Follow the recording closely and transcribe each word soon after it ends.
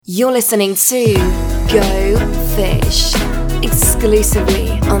You're listening to Go Fish,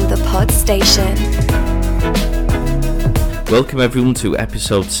 exclusively on the Pod Station. Welcome everyone to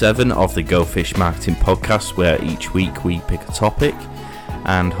episode 7 of the Go Fish Marketing Podcast, where each week we pick a topic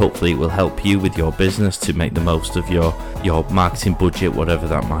and hopefully it will help you with your business to make the most of your marketing budget, whatever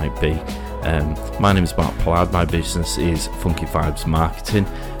that might be. My name is Mark Pollard. My business is Funky Vibes Marketing.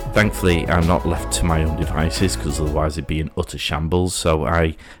 Thankfully, I'm not left to my own devices because otherwise it'd be an utter shambles. So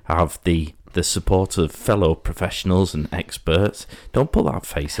I have the support of fellow professionals and experts. Don't put that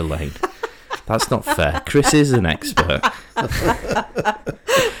face, Elaine. That's not fair. Chris is an expert.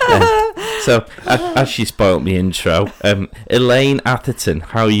 So, as she spoilt me intro, Elaine Atherton,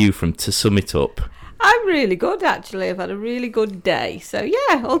 how are you from To Sum It Up? I'm really good, actually. I've had a really good day. So,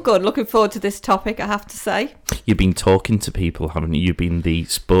 yeah, all good. Looking forward to this topic, I have to say. You've been talking to people, haven't you? You've been the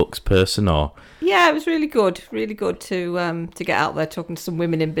spokesperson, or? Yeah, it was really good. Really good to get out there talking to some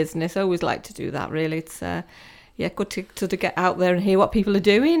women in business. I always like to do that, really. It's good to get out there and hear what people are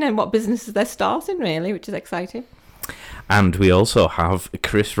doing and what businesses they're starting, really, which is exciting. And we also have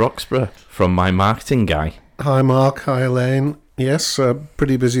Chris Roxburgh from My Marketing Guy. Hi, Mark. Hi, Elaine. Yes,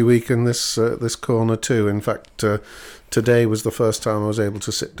 pretty busy week in this corner too. In fact, today was the first time I was able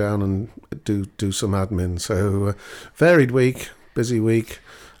to sit down and do some admin. So varied week, busy week.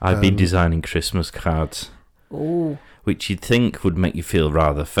 I've been designing Christmas cards. Ooh. Which you'd think would make you feel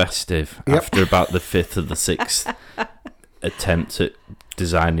rather festive. Yep. After about the 5th or the 6th attempt at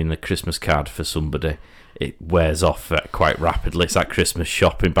designing a Christmas card for somebody, it wears off quite rapidly. It's like Christmas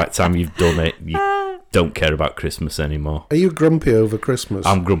shopping. By the time you've done it, you don't care about Christmas anymore. Are you grumpy over Christmas?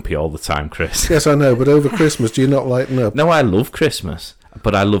 I'm grumpy all the time, Chris. Yes, I know, but over Christmas, do you not lighten up? No, I love Christmas,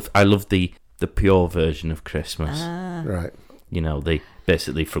 but I love the pure version of Christmas. Right. You know,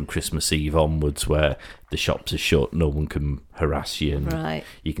 basically from Christmas Eve onwards, where the shops are shut, no one can harass you, and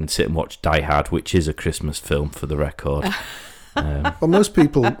you can sit and watch Die Hard, which is a Christmas film for the record. Well, most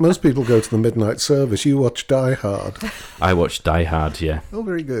people go to the midnight service. You watch Die Hard. I watch Die Hard, yeah. Oh,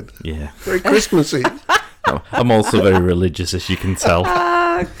 very good. Yeah. Very Christmassy. I'm also very religious, as you can tell.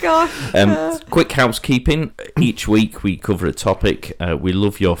 Oh, gosh. Quick housekeeping. Each week we cover a topic. We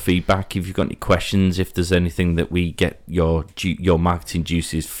love your feedback. If you've got any questions, if there's anything that we get your marketing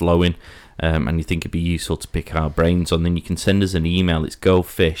juices flowing, and you think it'd be useful to pick our brains on, then you can send us an email. It's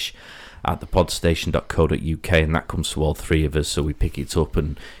gofish@thepodstation.co.uk, and that comes to all three of us, so we pick it up,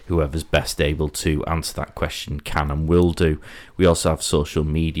 and whoever's best able to answer that question can and will do. We also have social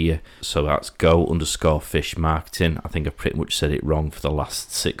media, so that's go_fish marketing. I think I've pretty much said it wrong for the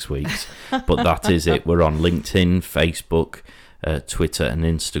last 6 weeks, but that is it. We're on LinkedIn, Facebook, Twitter and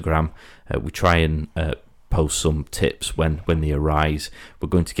Instagram. We try and post some tips when they arise. We're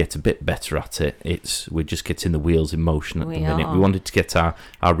going to get a bit better at it. We're just getting the wheels in motion at the minute. We wanted to get our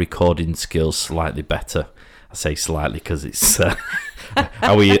recording skills slightly better. I say slightly because it's are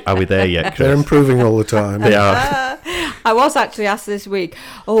we there yet, Chris? They're improving all the time. They are. I was actually asked this week,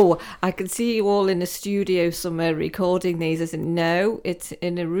 I can see you all in a studio somewhere recording these. I said, no, it's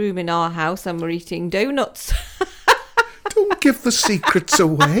in a room in our house and we're eating donuts. Don't give the secrets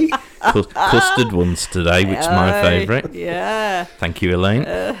away. Custard ones today, which is my favourite. Yeah. Thank you, Elaine.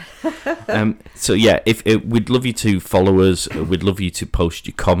 So yeah, we'd love you to follow us. We'd love you to post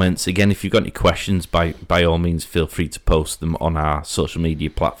your comments. Again, if you've got any questions, by all means, feel free to post them on our social media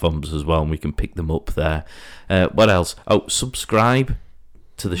platforms as well, and we can pick them up there. What else? Subscribe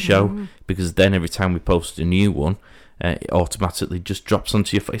to the show, because then every time we post a new one, it automatically just drops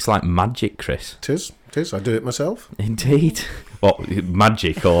onto your phone. It's like magic, Chris. It is. I do it myself. Indeed. What,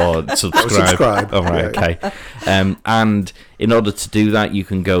 magic or subscribe? Subscribe. Oh, right, okay. And in order to do that, you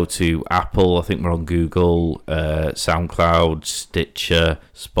can go to Apple. I think we're on Google, SoundCloud, Stitcher,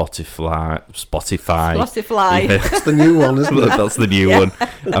 Spotify. Yeah. That's the new one, isn't it? That's the new one.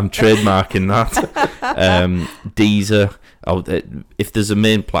 I'm trademarking that. Deezer. If there's a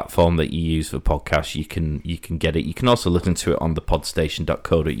main platform that you use for podcasts, you can get it. You can also listen to it on the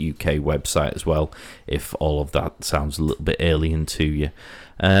podstation.co.uk website as well, if all of that sounds a little bit alien to you.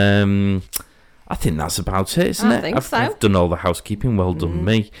 I think that's about it, isn't it? I've done all the housekeeping. Well done,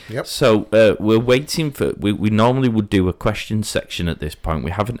 me. Yep. So we're waiting for... We normally would do a question section at this point.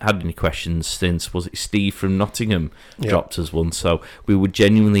 We haven't had any questions since... Was it Steve from Nottingham dropped us one? So we would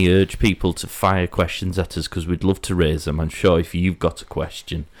genuinely urge people to fire questions at us, because we'd love to raise them. I'm sure if you've got a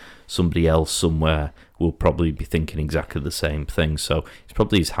question, somebody else somewhere will probably be thinking exactly the same thing. So it's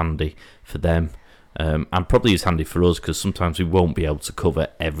probably as handy for them And probably is handy for us because sometimes we won't be able to cover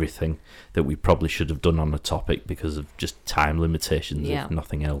everything that we probably should have done on a topic because of just time limitations, if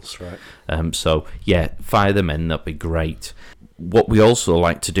nothing else. That's right. So, fire them in. That'd be great. What we also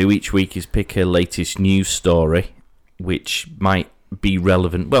like to do each week is pick a latest news story which might be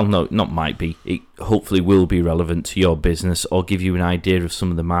relevant. Well, no, not might be. It hopefully will be relevant to your business or give you an idea of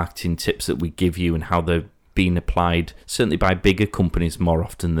some of the marketing tips that we give you and how they're being applied, certainly by bigger companies more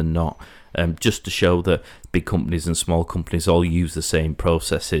often than not. Just to show that big companies and small companies all use the same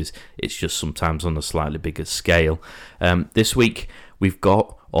processes. It's just sometimes on a slightly bigger scale. This week, we've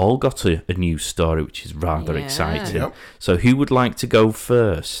all got a news story, which is rather exciting. Yep. So who would like to go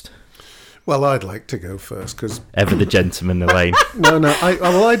first? Well, I'd like to go first because Ever the gentleman, Elaine. no,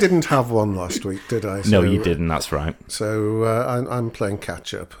 I didn't have one last week, did I? No, you didn't. That's right. So I'm playing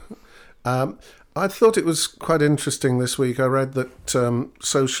catch up. I thought it was quite interesting this week. I read that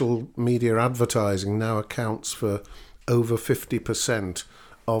social media advertising now accounts for over 50%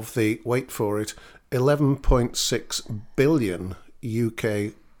 of the, wait for it, 11.6 billion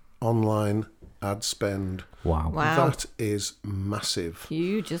UK online ad spend. Wow. That is massive.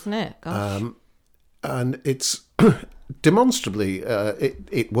 Huge, isn't it? Gosh. And it's demonstrably,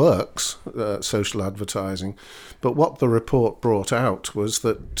 it works, social advertising. But what the report brought out was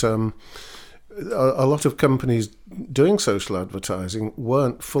that a lot of companies doing social advertising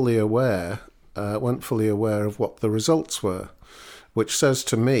weren't fully aware of what the results were, which says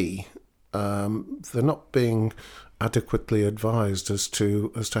to me they're not being adequately advised as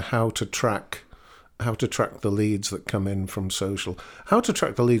to how to track the leads that come in from social. How to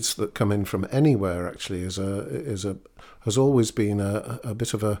track the leads that come in from anywhere actually has always been a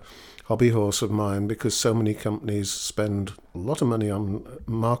bit of a hobby horse of mine, because so many companies spend a lot of money on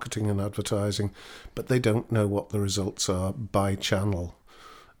marketing and advertising, but they don't know what the results are by channel.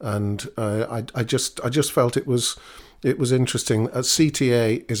 And I just felt it was interesting. A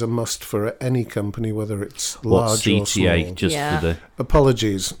CTA is a must for any company, whether it's large or small. CTA? Just for the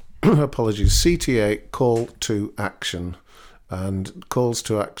Apologies. CTA, call to action, and calls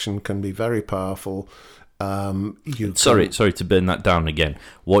to action can be very powerful. Sorry to burn that down again.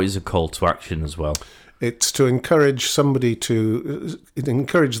 What is a call to action as well? It's to encourage somebody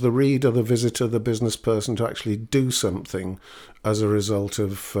encourage the reader, the visitor, the business person to actually do something as a result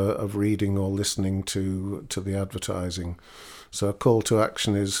of reading or listening to the advertising. So a call to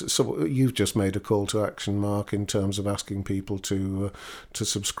action is, so you've just made a call to action, Mark, in terms of asking people to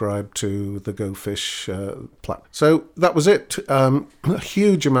subscribe to the Go Fish platform. So that was it. A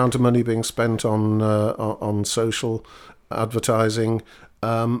huge amount of money being spent on social advertising,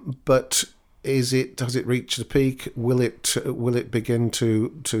 but has it reached the peak? Will it begin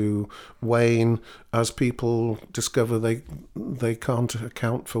to wane as people discover they can't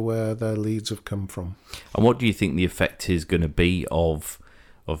account for where their leads have come from? And what do you think the effect is going to be of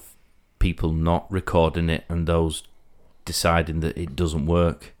people not recording it and those deciding that it doesn't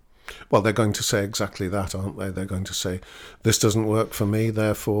work? Well, they're going to say exactly that, aren't they? They're going to say, this doesn't work for me,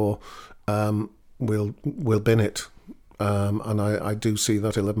 therefore we'll bin it. And I do see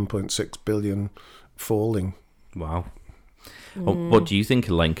that 11.6 billion falling. Wow. Well, what do you think,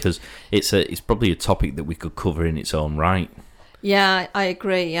 Elaine? Because it's probably a topic that we could cover in its own right. Yeah, I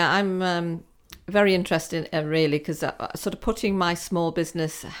agree. Yeah, I'm very interested, really, because sort of putting my small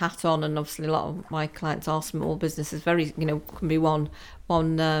business hat on, and obviously a lot of my clients are small businesses. Very, can be one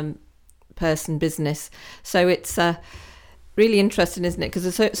person business. So it's really interesting, isn't it?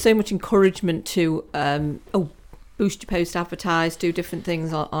 Because there's so much encouragement to boost your post, advertise, do different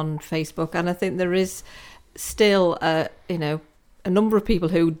things on Facebook, and I think there is still a number of people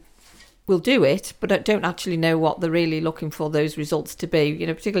who will do it but don't actually know what they're really looking for those results to be,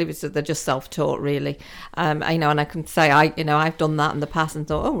 particularly if they're just self-taught, really. And I can say I've done that in the past and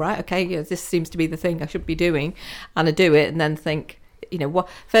thought, oh right, okay, this seems to be the thing I should be doing, and I do it and then think,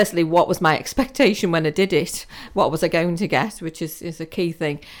 firstly, what was my expectation when I did it? What was I going to get? Which is a key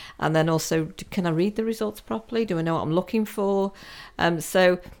thing. And then also, can I read the results properly? Do I know what I'm looking for?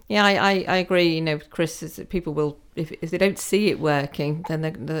 So, yeah, I agree, Chris, is that people will, if they don't see it working, then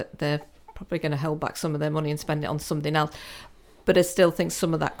they're probably going to hold back some of their money and spend it on something else. But I still think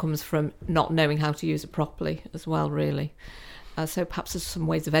some of that comes from not knowing how to use it properly as well, really. So perhaps there's some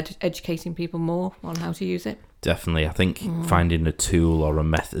ways of educating people more on how to use it. Definitely. I think finding a tool or a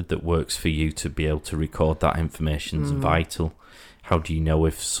method that works for you to be able to record that information is vital. How do you know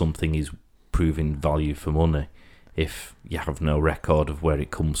if something is proving value for money if you have no record of where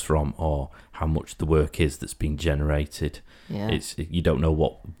it comes from or how much the work is that's been generated? Yeah. You don't know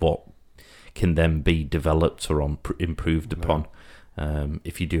what can then be developed or improved upon.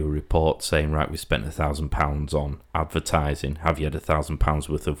 If you do a report saying, right, we spent £1,000 on advertising, have you had £1,000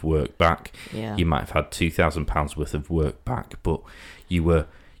 worth of work back? Yeah. You might have had £2,000 worth of work back, but you were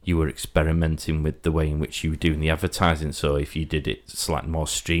experimenting with the way in which you were doing the advertising. So if you did it slightly more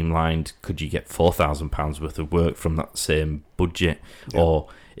streamlined, could you get £4,000 worth of work from that same budget? Yeah. Or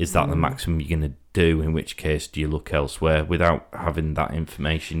is that the maximum you're going to do? In which case, do you look elsewhere? Without having that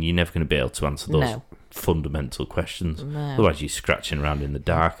information, you're never going to be able to answer those fundamental questions. No. Otherwise, you're scratching around in the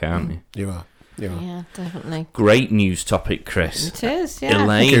dark, aren't you? You are. Yeah, definitely. Great news topic, Chris. It is, yeah.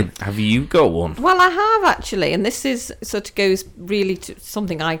 Elaine, have you got one? Well, I have actually, and this is sort of goes really to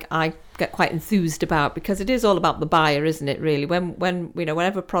something I get quite enthused about, because it is all about the buyer, isn't it? Really, when you know,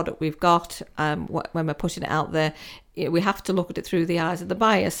 whatever product we've got, when we're putting it out there, we have to look at it through the eyes of the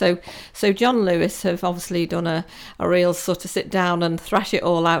buyer. So John Lewis have obviously done a real sort of sit down and thrash it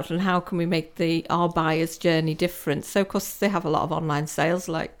all out, and how can we make our buyer's journey different? So of course they have a lot of online sales,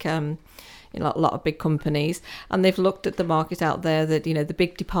 like a lot of big companies, and they've looked at the market out there, that, you know, the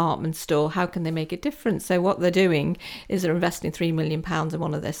big department store, how can they make it different? So what they're doing is they're investing £3 million in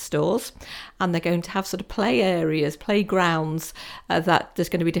one of their stores, and they're going to have sort of play areas, playgrounds, that there's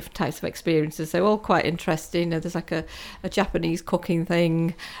going to be different types of experiences. So all quite interesting. You know, there's like a Japanese cooking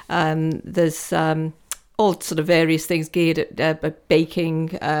thing, there's all sort of various things geared at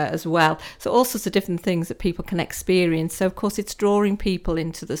baking as well. So all sorts of different things that people can experience. So of course it's drawing people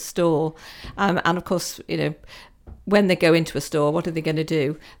into the store. And of course, you know, when they go into a store, what are they going to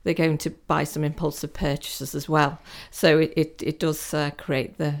do? They're going to buy some impulsive purchases as well. So it does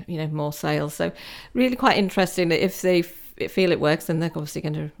create more sales. So really quite interesting that if they feel it works, then they're obviously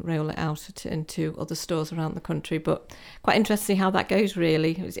going to roll it out into other stores around the country. But quite interesting how that goes,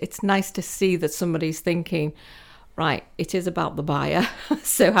 really. It's nice to see that somebody's thinking, right, it is about the buyer,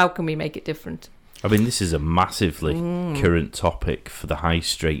 so how can we make it different? I mean, this is a massively current topic for the high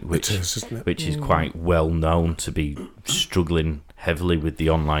street, which is quite well known to be struggling heavily with the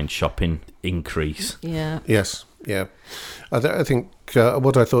online shopping increase. Yeah. Yes. Yeah. I think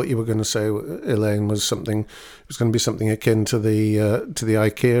what I thought you were going to say, Elaine, was going to be something akin to the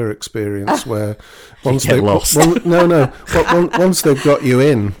IKEA experience, where once they lost. Once they've got you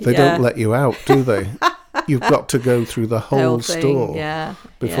in, they don't let you out, do they? You've got to go through the whole store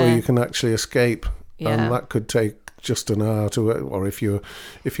before you can actually escape, and that could take just an hour or if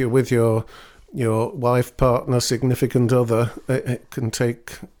you're with your wife, partner, significant other, it can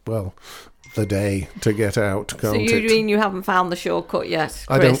take the day to get out, can't it? So you mean you haven't found the shortcut yet,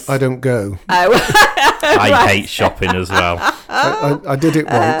 Chris? I don't go. Oh. I hate shopping as well. I did it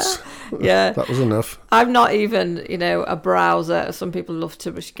once. Yeah, that was enough. I'm not even, a browser. Some people love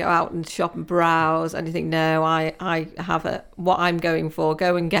to go out and shop and browse, and you think, no, I have what I'm going for.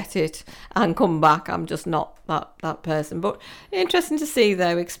 Go and get it and come back. I'm just not that person. But interesting to see,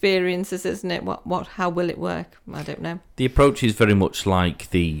 though, experiences, isn't it? How will it work? I don't know. The approach is very much like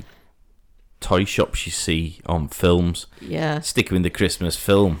the toy shops you see on films. Yeah. Sticking with the Christmas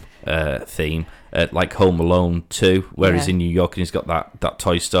film theme, like Home Alone 2, where he's in New York and he's got that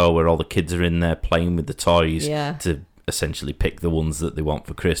toy store where all the kids are in there playing with the toys to essentially pick the ones that they want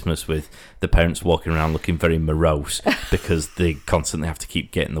for Christmas, with the parents walking around looking very morose because they constantly have to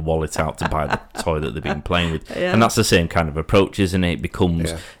keep getting the wallet out to buy the toy that they've been playing with. Yeah. And that's the same kind of approach, isn't it? It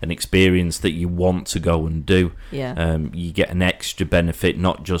becomes an experience that you want to go and do. Yeah. You get an extra benefit,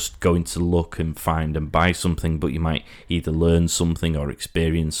 not just going to look and find and buy something, but you might either learn something or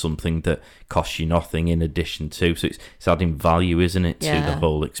experience something that costs you nothing in addition to. So it's adding value, isn't it, to the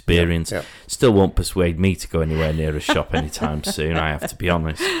whole experience. Yeah. Still won't persuade me to go anywhere near a shop anytime soon, I have to be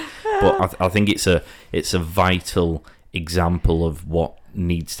honest. But I think it's a vital example of what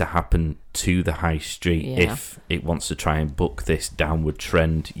needs to happen to the high street if it wants to try and buck this downward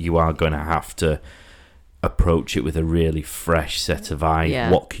trend. You are going to have to approach it with a really fresh set of eyes.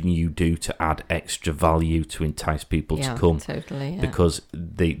 Yeah. What can you do to add extra value to entice people to come? Totally, yeah. Because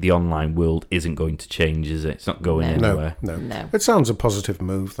the online world isn't going to change, is it? It's not going anywhere. No. It sounds a positive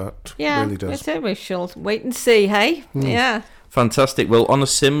move, that really does. Yeah, we shall wait and see, hey? Yeah. Fantastic. Well, on a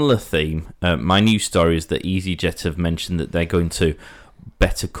similar theme, my news story is that EasyJet have mentioned that they're going to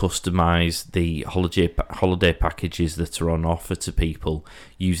better customise the holiday packages that are on offer to people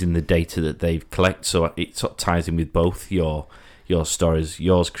using the data that they've collected. So it sort of ties in with both your stories,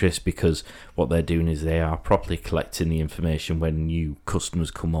 yours, Chris, because what they're doing is they are properly collecting the information when new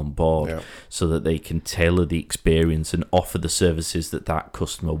customers come on board, so that they can tailor the experience and offer the services that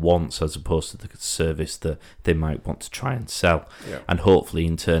customer wants, as opposed to the service that they might want to try and sell. And hopefully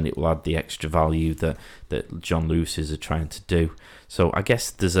in turn it will add the extra value that John Lewis's are trying to do. So I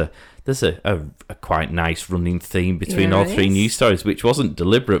guess there's a there's a quite nice running theme between There all three is. news stories, which wasn't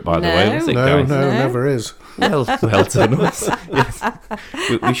deliberate, by the way, was it, No, guys? no, No. never is. Well done us. Yes.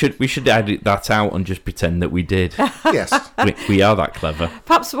 We should edit that out and just pretend that we did. Yes. We are that clever.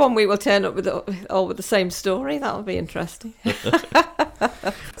 Perhaps one week we'll turn up with all with the same story. That'll be interesting.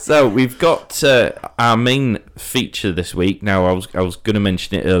 So we've got our main feature this week. Now, I was going to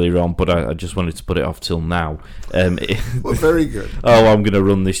mention it earlier on, but I just wanted to put it off till now. Well, very good. I'm going to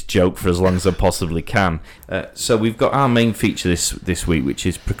run this joke for as long as I possibly can. So we've got our main feature this week, which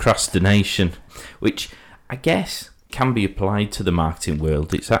is procrastination, which I guess can be applied to the marketing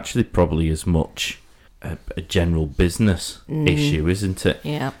world. It's actually probably as much a general business issue, isn't it?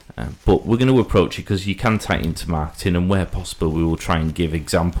 Yeah. But we're going to approach it because you can tie it into marketing, and where possible, we will try and give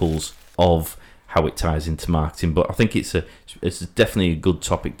examples of how it ties into marketing. But I think it's definitely a good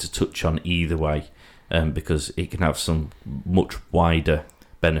topic to touch on either way, because it can have some much wider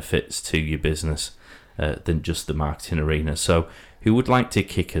benefits to your business than just the marketing arena. So, who would like to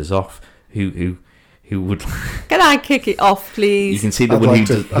kick us off? Who would? Can I kick it off, please? You can see the I'd one like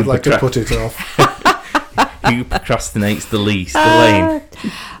who to, I'd like to put it off. who procrastinates the least, Elaine.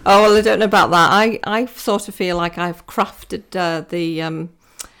 Oh, well, I don't know about that. I sort of feel like I've crafted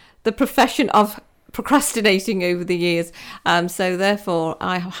the profession of procrastinating over the years. So therefore,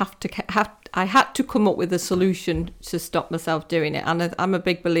 I I had to come up with a solution to stop myself doing it. And I'm a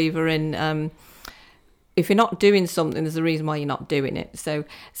big believer in if you're not doing something, there's a reason why you're not doing it. So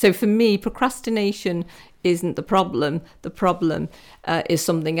for me, procrastination isn't the problem. The problem is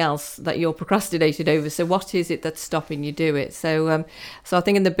something else that you're procrastinating over. So what is it that's stopping you do it? So I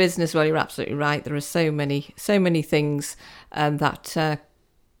think in the business, well, you're absolutely right. There are so many things that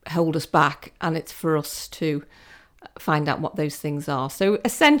hold us back, and it's for us to find out what those things are. So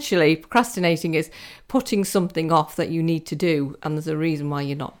essentially, procrastinating is putting something off that you need to do, and there's a reason why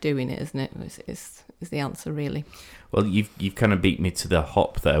you're not doing it, isn't it? Is the answer really? Well, you've kind of beat me to the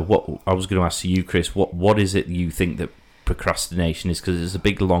hop there. What I was going to ask you, Chris, what is it you think that procrastination is? Because it's a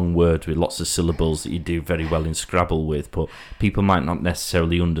big long word with lots of syllables that you do very well in Scrabble with, but people might not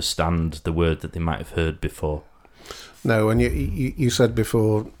necessarily understand the word that they might have heard before. No, and you said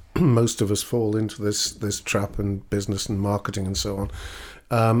before, most of us fall into this trap in business and marketing and so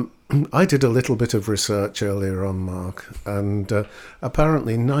on. I did a little bit of research earlier on, Mark, and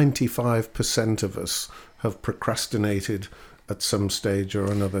apparently 95% of us have procrastinated at some stage or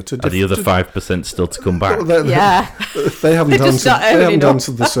another. Are the other 5% still to come back? Yeah. They haven't just answered. not They owning haven't up.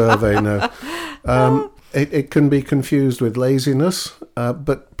 answered the survey. No. It can be confused with laziness,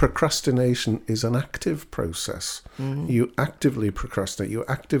 but procrastination is an active process. You actively procrastinate. You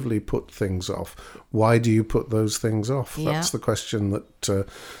actively put things off. Why do you put those things off? Yeah. That's the question that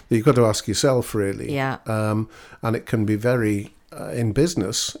you've got to ask yourself, really. Yeah. And it can be very in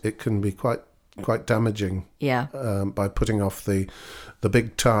business. It can be quite damaging. Yeah. By putting off the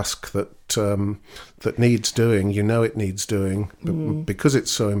big task that needs doing. You know it needs doing, but because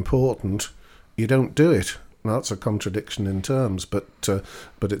it's so important, you don't do it. Now, that's a contradiction in terms, but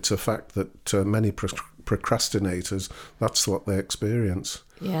it's a fact that many procrastinators, that's what they experience.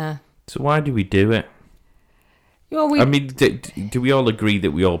 Yeah. So why do we do it? Well, I mean, do we all agree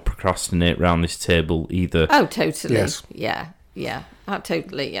that we all procrastinate around this table either? Oh, totally. Yes. Yeah.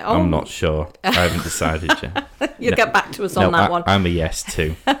 Totally. Yeah. I'm not sure. I haven't decided yet. You'll get back to us on that one. I'm a yes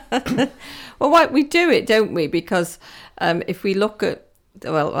too. Well, we do it, don't we? Because if we look at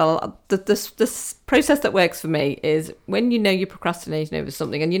this process that works for me is when you know you're procrastinating over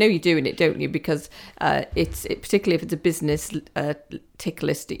something, and you know you're doing it, don't you? Because particularly if it's a business tick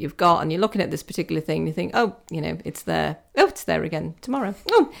list that you've got, and you're looking at this particular thing, you think, it's there. Oh, it's there again tomorrow.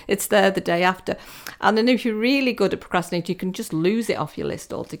 Oh, it's there the day after. And then if you're really good at procrastinating, you can just lose it off your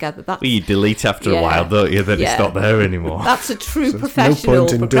list altogether. Well, you delete after a while, don't you? Then it's not there anymore. That's a true So there's professional no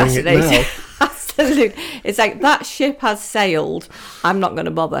point in doing it procrastinator. now. Absolutely. It's like that ship has sailed. I'm not going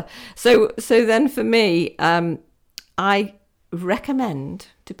to bother. So then for me, I recommend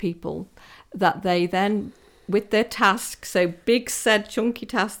to people that they then, with their tasks, so big said chunky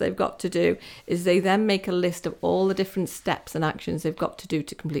tasks they've got to do, is they then make a list of all the different steps and actions they've got to do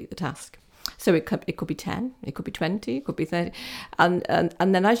to complete the task. So it could be 10, it could be 20, it could be 30. And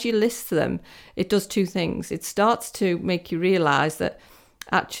then as you list them, it does two things. It starts to make you realise that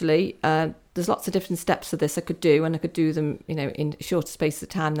actually there's lots of different steps to this I could do, and I could do them, in a shorter space of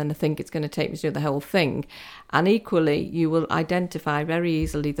time than I think it's going to take me to do the whole thing. And equally, you will identify very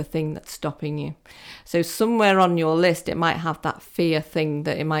easily the thing that's stopping you. So somewhere on your list, it might have that fear thing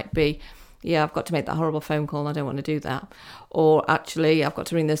that it might be, yeah, I've got to make that horrible phone call and I don't want to do that. Or actually, I've got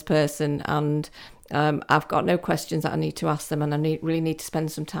to ring this person and I've got no questions that I need to ask them, and I really need to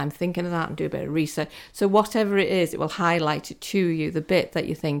spend some time thinking of that and do a bit of research. So whatever it is, it will highlight it to you, the bit that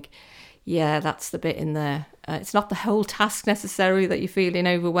you think, yeah, that's the bit in there. It's not the whole task necessarily that you're feeling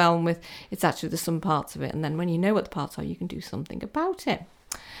overwhelmed with. It's actually the some parts of it. And then when you know what the parts are, you can do something about it.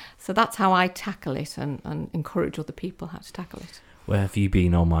 So that's how I tackle it and encourage other people how to tackle it. Where have you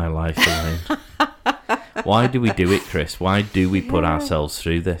been all my life, Elaine? Why do we do it, Chris? Why do we put ourselves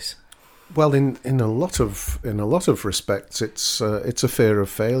through this? Well, in a lot of respects, it's a fear of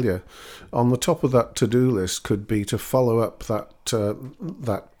failure. On the top of that to-do list could be to follow up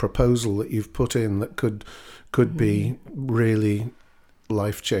that proposal that you've put in that could be really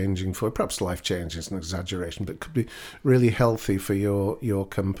life-changing for, perhaps life-changing is an exaggeration, but could be really healthy for your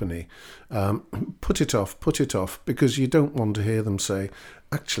company. Put it off, because you don't want to hear them say,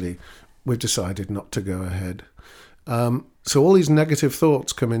 actually, we've decided not to go ahead. So all these negative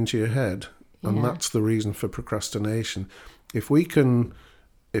thoughts come into your head, and that's the reason for procrastination. If we can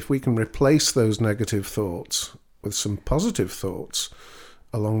replace those negative thoughts with some positive thoughts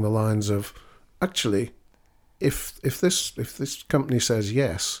along the lines of, actually, if this company says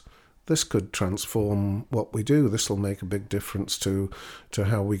yes, this could transform what we do. This will make a big difference to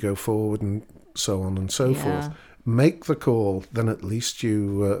how we go forward, and so on and so forth. Make the call, then at least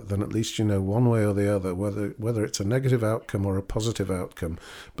you know one way or the other whether it's a negative outcome or a positive outcome.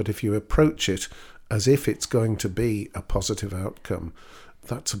 But if you approach it as if it's going to be a positive outcome,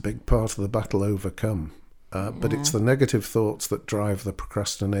 that's a big part of the battle overcome. But it's the negative thoughts that drive the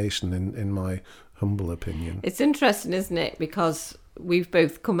procrastination, in my humble opinion. It's interesting, isn't it? Because we've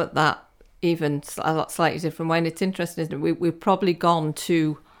both come at that even a lot slightly different way. And it's interesting, isn't it? We've probably gone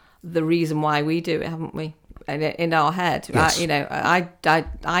to the reason why we do it, haven't we? In our head. Yes.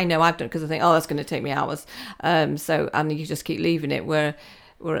 I know I've done it because I think, that's going to take me hours. And you just keep leaving it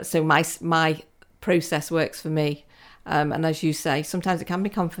so my process works for me. And as you say, sometimes it can be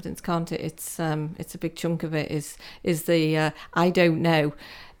confidence, can't it? It's a big chunk of it is the I don't know.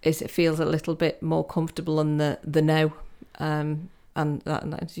 It feels a little bit more comfortable than the no. And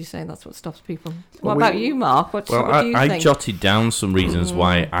as you say, that's what stops people. What about you, Mark? What do you think? I jotted down some reasons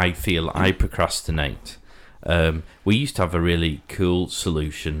why I feel I procrastinate. We used to have a really cool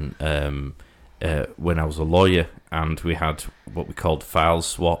solution when I was a lawyer, and we had what we called file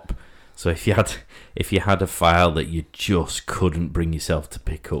swap. So if you had a file that you just couldn't bring yourself to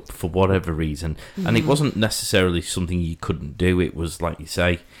pick up for whatever reason, and it wasn't necessarily something you couldn't do, it was, like you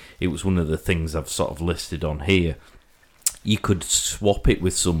say, it was one of the things I've sort of listed on here. You could swap it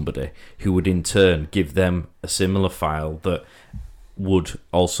with somebody who would in turn give them a similar file that would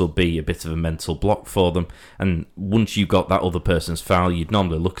also be a bit of a mental block for them. And once you got that other person's file, you'd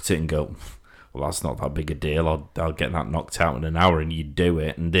normally look at it and go, well, that's not that big a deal. I'll get that knocked out in an hour, and you'd do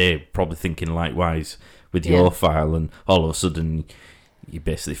it. And they're probably thinking likewise with your file, and all of a sudden you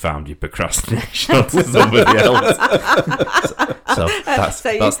basically found your procrastination onto somebody else. so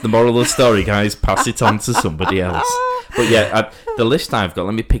that's the moral of the story, guys. Pass it on to somebody else. But yeah, the list I've got,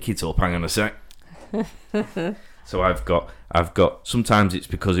 let me pick it up. Hang on a sec. So I've got. Sometimes it's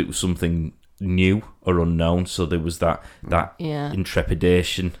because it was something new or unknown. So there was that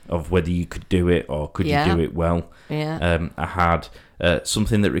intrepidation of whether you could do it or could you do it well. Yeah. I had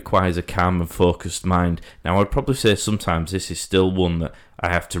something that requires a calm and focused mind. Now I'd probably say sometimes this is still one that I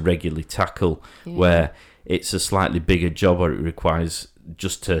have to regularly tackle, where it's a slightly bigger job, or it requires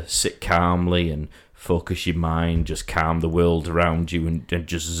just to sit calmly and focus your mind, just calm the world around you and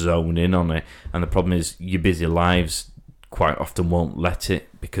just zone in on it. And the problem is your busy lives quite often won't let it,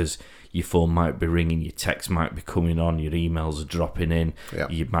 because your phone might be ringing, your text might be coming on, your emails are dropping in,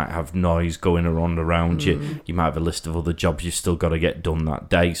 you might have noise going on around you, you might have a list of other jobs you've still got to get done that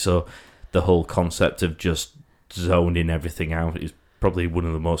day. So the whole concept of just zoning everything out is probably one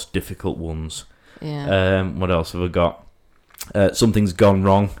of the most difficult ones. What else have I got? Something's gone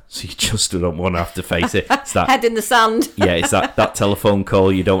wrong, so you just don't want to have to face it. It's that head in the sand. It's that telephone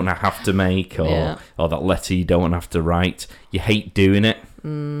call you don't have to make, or that letter you don't have to write. You hate doing it.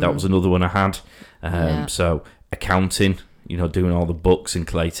 That was another one I had. So accounting, doing all the books and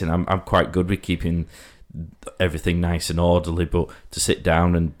collating. I'm quite good with keeping everything nice and orderly, but to sit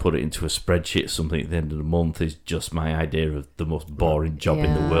down and put it into a spreadsheet or something at the end of the month is just my idea of the most boring job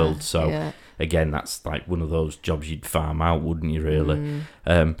in the world. So again, that's like one of those jobs you'd farm out, wouldn't you, really?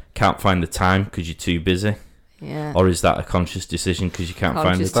 Can't find the time because you're too busy. Yeah. Or is that a conscious decision because you can't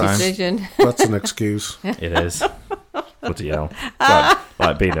find the time? Decision. That's an excuse. It is. Bloody hell.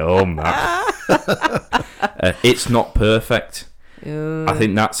 Like being at home, that. It's not perfect. I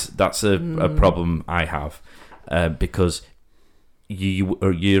think that's a problem I have, because you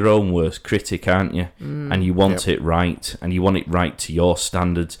are your own worst critic, aren't you? And you want it right, and you want it right to your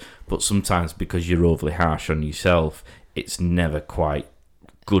standards. But sometimes, because you're overly harsh on yourself, it's never quite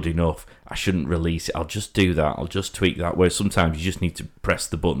good enough. I shouldn't release it. I'll just do that. I'll just tweak that. Where sometimes you just need to press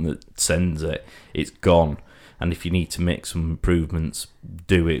the button that sends it. It's gone. And if you need to make some improvements,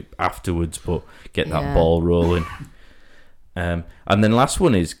 do it afterwards. But get that ball rolling. And then last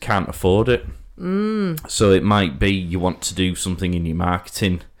one is can't afford it. So it might be you want to do something in your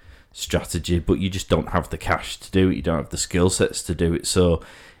marketing strategy, but you just don't have the cash to do it. You don't have the skill sets to do it. So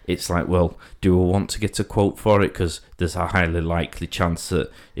it's like, well, do I want to get a quote for it? Because there's a highly likely chance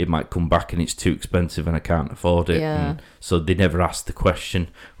that it might come back and it's too expensive and I can't afford it. Yeah. And so they never ask the question,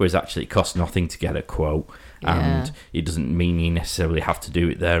 whereas actually it costs nothing to get a quote. And it doesn't mean you necessarily have to do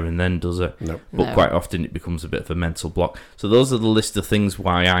it there and then, does it? Nope. But quite often it becomes a bit of a mental block. So those are the list of things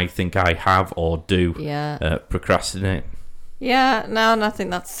why I think I have or do procrastinate. Yeah, no, and I think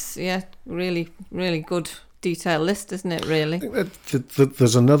that's really, really good detailed list, isn't it? Really.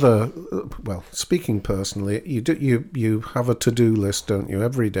 There's another. Well, speaking personally, you have a to-do list, don't you,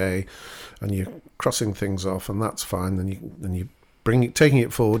 every day, and you're crossing things off, and that's fine. Then you taking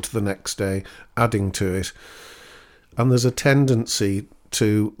it forward to the next day, adding to it, and there's a tendency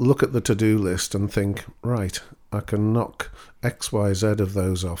to look at the to-do list and think, right, I can knock X, Y, Z of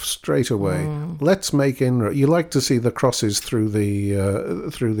those off straight away. Let's make inroads. You like to see the crosses through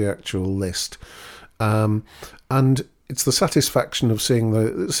the actual list, and it's the satisfaction of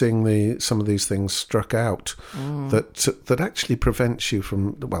seeing some of these things struck out that actually prevents you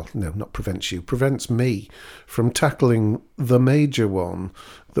from, well, no, not prevents you, prevents me from tackling the major one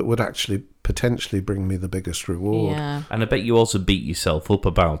that would actually potentially bring me the biggest reward. Yeah. And I bet you also beat yourself up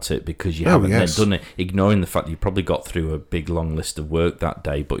about it because you haven't then done it, ignoring the fact that you probably got through a big long list of work that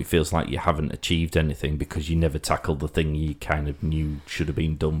day, but it feels like you haven't achieved anything because you never tackled the thing you kind of knew should have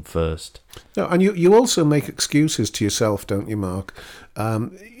been done first. No, and you also make excuses to yourself, don't you, Mark?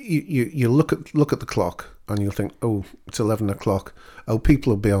 You look at the clock and you'll think, oh, it's 11 o'clock. Oh,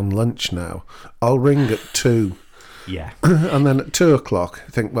 people will be on lunch now. I'll ring at 2. Yeah. And then at 2 o'clock,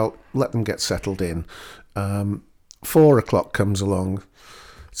 I think, well, let them get settled in. 4 o'clock comes along.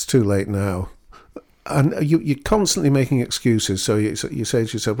 It's too late now. And you're constantly making excuses. So you say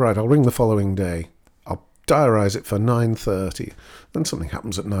to yourself, right, I'll ring the following day. I'll diarise it for 9:30. Then something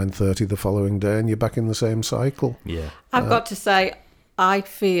happens at 9:30 the following day and you're back in the same cycle. Yeah. I've got to say, I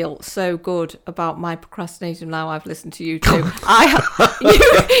feel so good about my procrastination now. I've listened to you two.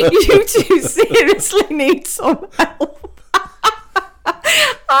 You two seriously need some help.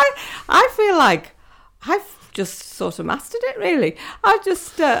 I feel like I've just sort of mastered it, really. I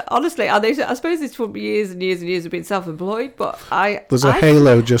just, honestly, I suppose it's from years and years and years of being self-employed, but There's a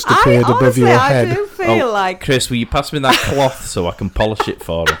halo just appeared above your head. I do feel like... Chris, will you pass me that cloth so I can polish it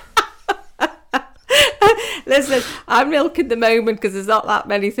for her? Listen, I'm milking the moment because there's not that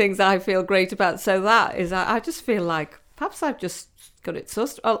many things I feel great about. So that is, I just feel like perhaps I've just got it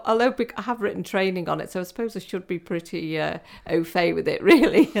sussed. Although I have written training on it, so I suppose I should be pretty au fait with it,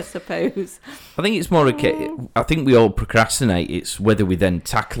 really, I suppose. I think it's more I think we all procrastinate. It's whether we then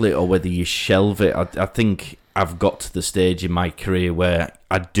tackle it or whether you shelve it. I think I've got to the stage in my career where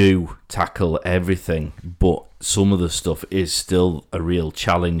I do tackle everything, but some of the stuff is still a real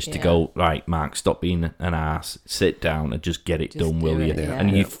challenge to go, right, Mark, stop being an ass, sit down and just get it done, will you? Yeah.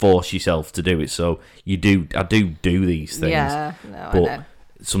 And you force yourself to do it. So I do these things. Yeah, no, but I know.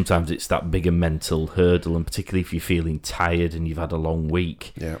 sometimes it's that bigger mental hurdle, and particularly if you're feeling tired and you've had a long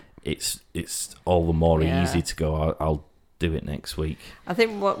week, it's all the more easy to go, I'll do it next week. I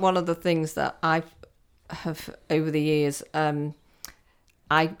think one of the things that I have over the years,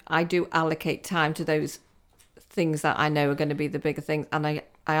 I do allocate time to those things that I know are going to be the bigger things, and I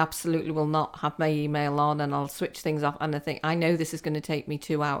absolutely will not have my email on, and I'll switch things off, and I think I know this is going to take me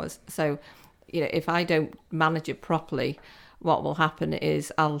 2 hours. So, if I don't manage it properly, what will happen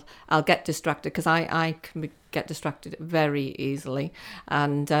is I'll get distracted, because I can get distracted very easily,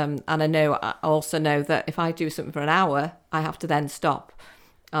 and I also know that if I do something for an hour, I have to then stop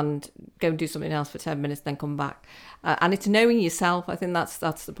and go and do something else for 10 minutes, then come back. And it's knowing yourself. I think that's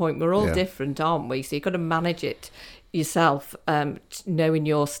the point. We're all different, aren't we? So you've got to manage it yourself, knowing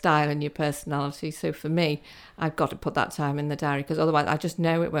your style and your personality. So for me, I've got to put that time in the diary, because otherwise I just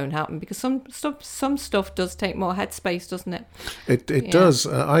know it won't happen, because some stuff does take more headspace, doesn't it? It does.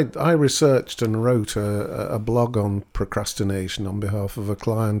 I researched and wrote a blog on procrastination on behalf of a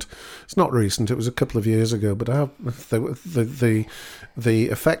client. It's not recent. It was a couple of years ago, but the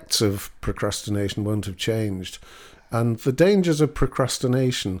effects of procrastination won't have changed. And the dangers of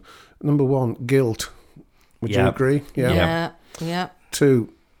procrastination, number one, guilt. Would you agree? Yeah.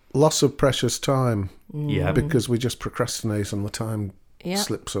 2, loss of precious time. Yeah. Because we just procrastinate and the time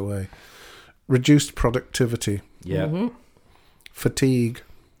slips away. Reduced productivity. Yeah. Fatigue.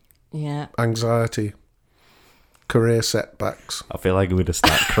 Yeah. Anxiety. Career setbacks. I feel like I'm going to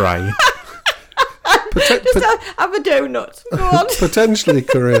start crying. Have a donut. Go on. Potentially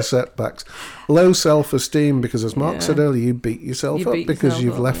career setbacks. Low self-esteem, because as Mark said earlier, you beat yourself up because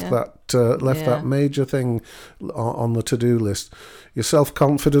you've left that major thing on the to-do list. Your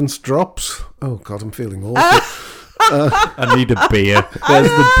self-confidence drops. Oh God, I'm feeling awful. I need a beer. Where's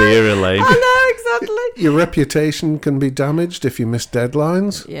the beer, Elaine? I know, exactly. Your reputation can be damaged if you miss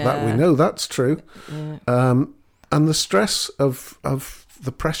deadlines. Yeah. That we know that's true. Yeah. And the stress of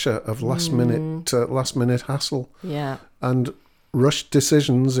the pressure of last minute hassle. Yeah. And rushed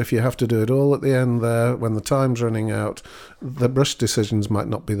decisions, if you have to do it all at the end there when the time's running out, the rushed decisions might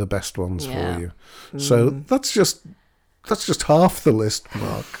not be the best ones for you. So that's just half the list,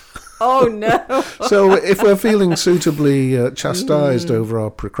 Mark. Oh no. So if we're feeling suitably chastised over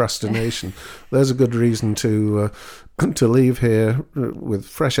our procrastination, there's a good reason to leave here with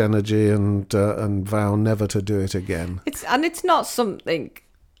fresh energy and vow never to do it again. It's not something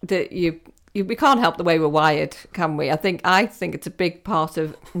that we can't help the way we're wired, can we? I think it's a big part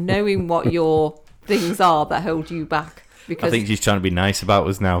of knowing what your things are that hold you back. Because I think she's trying to be nice about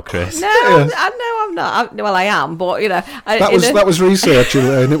us now, Chris. No, I'm not. Well, I am, but that was research,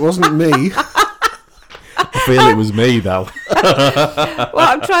 Elaine. It wasn't me. I feel it was me, though. What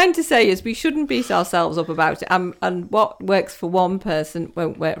I'm trying to say is we shouldn't beat ourselves up about it. And what works for one person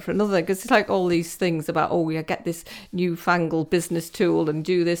won't work for another. Because it's like all these things about, I get this newfangled business tool and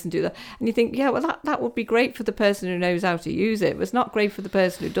do this and do that. And you think, that would be great for the person who knows how to use it. But it's not great for the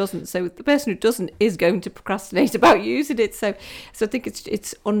person who doesn't. So the person who doesn't is going to procrastinate about using it. So I think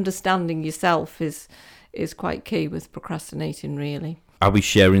it's understanding yourself is quite key with procrastinating, really. Are we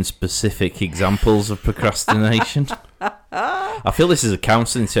sharing specific examples of procrastination? I feel this is a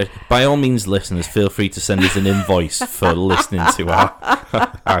counselling session. By all means, listeners, feel free to send us an invoice for listening to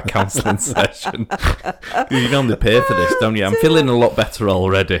our counselling session. You normally pay for this, don't you? I'm feeling a lot better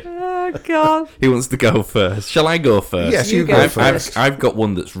already. Oh, God. Who wants to go first? Shall I go first? Yes, you go first. I've got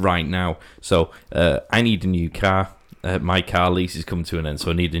one that's right now. So I need a new car. My car lease is coming to an end, so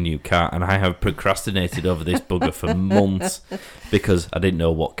I need a new car, and I have procrastinated over this bugger for months because I didn't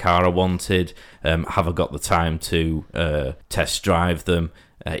know what car I wanted. Have I got the time to test drive them?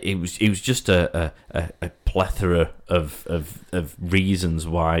 It was just a plethora of reasons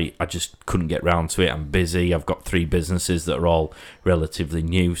why I just couldn't get round to it. I'm busy. I've got 3 businesses that are all relatively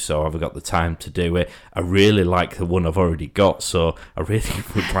new, so I've got the time to do it. I really like the one I've already got, so I really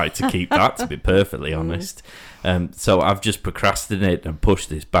would like to keep that, to be perfectly honest. So I've just procrastinated and pushed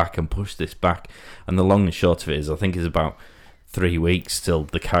this back. And the long and short of it is I think it's about 3 weeks till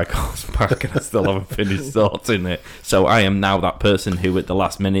the car goes back and I still haven't finished sorting it. So I am now that person who at the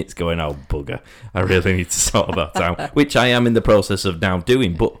last minute's going, oh bugger, I really need to sort that out, which I am in the process of now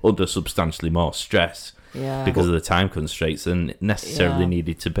doing, but under substantially more stress. Yeah. Because of the time constraints than necessarily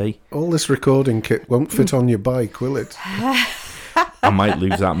needed to be. All this recording kit won't fit on your bike, will it? I might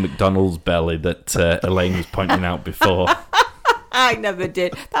lose that McDonald's belly that Elaine was pointing out before. I never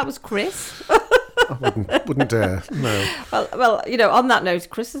did. That was Chris. I wouldn't dare, no. Well, on that note,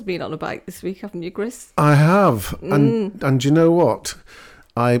 Chris has been on a bike this week, haven't you, Chris? I have. And you know what?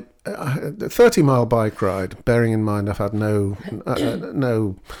 A 30-mile bike ride, bearing in mind I've had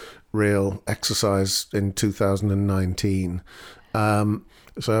no real exercise in 2019.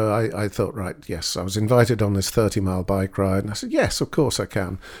 So I thought, right, yes, I was invited on this 30-mile bike ride. And I said, yes, of course I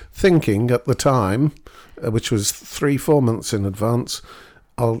can. Thinking at the time, which was 3-4 months in advance,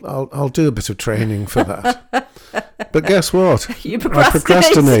 I'll do a bit of training for that. But guess what? You I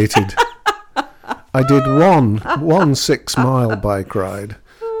procrastinated. I did one 6-mile bike ride,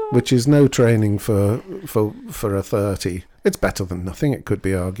 which is no training for a 30. It's better than nothing, it could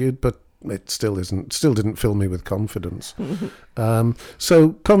be argued, but it still didn't fill me with confidence. So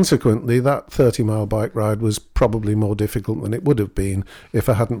consequently, that 30-mile bike ride was probably more difficult than it would have been if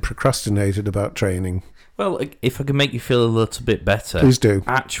I hadn't procrastinated about training. Well, if I can make you feel a little bit better, please do.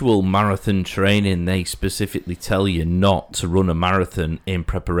 Actual marathon training, they specifically tell you not to run a marathon in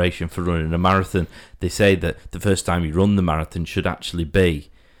preparation for running a marathon. They say that the first time you run the marathon should actually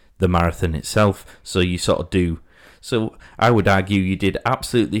be the marathon itself. So you sort of do. So I would argue you did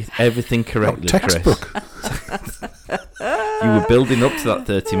absolutely everything correctly, textbook. Chris. You were building up to that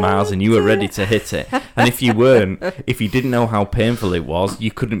 30 miles and you were ready to hit it. And if you didn't know how painful it was, you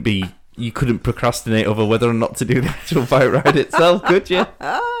couldn't be You couldn't procrastinate over whether or not to do the actual bike ride itself, could you?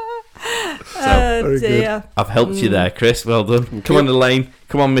 Oh dear. I've helped you there, Chris. Well done. Come on, Elaine.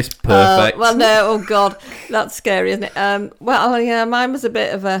 Come on, Miss Perfect. Well, no, oh God, that's scary, isn't it? Well, yeah, mine was a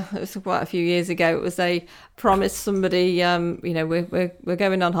bit of it was quite a few years ago. It was a promise somebody, we're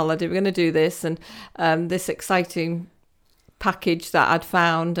going on holiday, we're going to do this, and this exciting package that I'd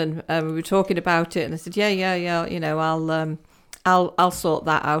found, and we were talking about it, and I said, yeah, I'll sort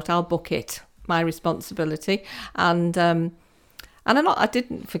that out. I'll book it. My responsibility, and I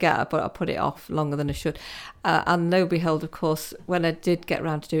didn't forget, but I put it off longer than I should. And lo and behold, of course, when I did get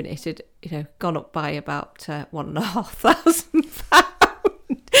around to doing it, it had, gone up by about £1,500.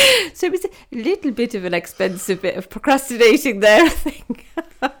 So it was a little bit of an expensive bit of procrastinating there, I think.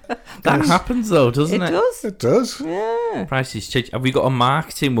 That happens though, doesn't it? It does. It does. Yeah. Prices change. Have we got a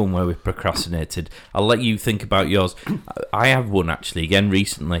marketing one where we've procrastinated? I'll let you think about yours. I have one actually, again,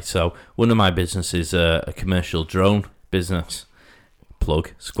 recently. So one of my businesses is a commercial drone business.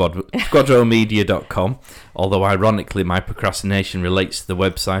 Plug squadromedia.com, although ironically my procrastination relates to the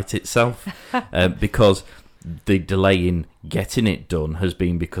website itself, because the delay in getting it done has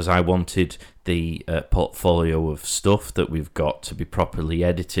been because I wanted the portfolio of stuff that we've got to be properly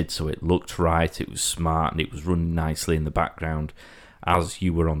edited so it looked right, it was smart, and it was running nicely in the background as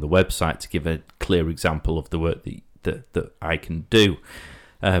you were on the website, to give a clear example of the work that I can do.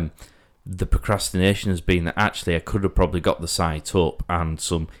 The procrastination has been that actually I could have probably got the site up and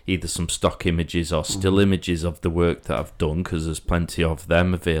either some stock images or still images of the work that I've done, because there's plenty of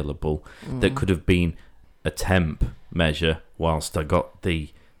them available, that could have been a temp measure whilst I got the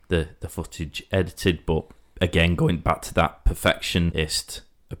footage edited. But again, going back to that perfectionist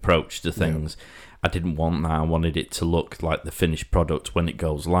approach to things, I didn't want that. I wanted it to look like the finished product when it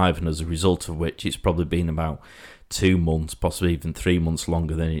goes live, and as a result of which it's probably been about 2 months, possibly even 3 months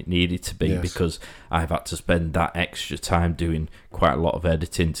longer than it needed to be, because I've had to spend that extra time doing quite a lot of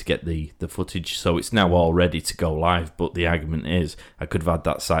editing to get the footage. So it's now all ready to go live, but the argument is I could have had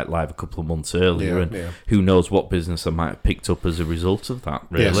that site live a couple of months earlier, who knows what business I might have picked up as a result of that,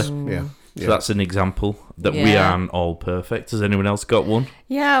 really. So that's an example that we aren't all perfect. Has anyone else got one?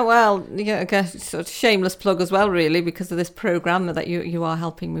 Yeah, well, I guess sort of shameless plug as well, really, because of this programme that you are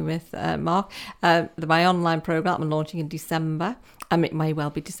helping me with, Mark. My online programme I'm launching in December. It may well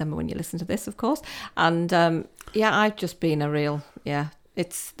be December when you listen to this, of course. And I've just been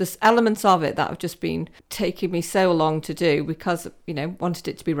it's there's elements of it that have just been taking me so long to do because, wanted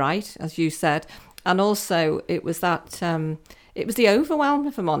it to be right, as you said. And also it was that... it was the overwhelm,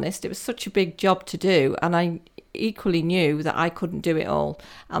 if I'm honest. It was such a big job to do, and I equally knew that I couldn't do it all.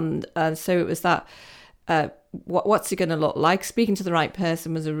 And so it was that, what's it going to look like? Speaking to the right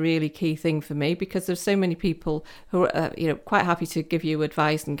person was a really key thing for me, because there's so many people who are, quite happy to give you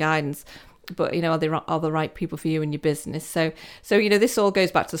advice and guidance, but, are they the right people for you and your business? So this all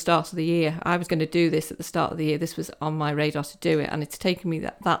goes back to the start of the year. I was going to do this at the start of the year. This was on my radar to do it, and it's taken me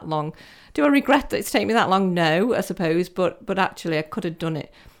that long. Do I regret that it's taken me that long? No, I suppose, but actually I could have done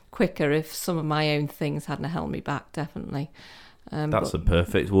it quicker if some of my own things hadn't held me back, definitely. That's a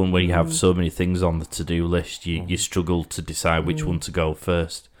perfect one where you have so many things on the to-do list, you struggle to decide which one to go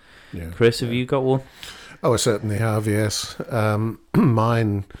first. Yeah. Chris, have you got one? Oh, I certainly have, yes.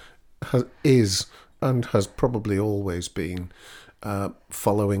 Mine is and has probably always been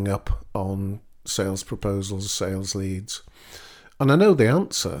following up on sales proposals, sales leads. And I know the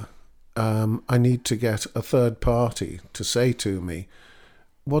answer. I need to get a third party to say to me,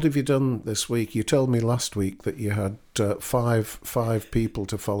 what have you done this week? You told me last week that you had five people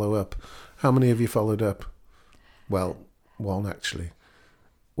to follow up. How many have you followed up? Well, one actually.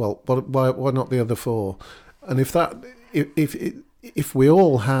 Well, why not the other four? And if we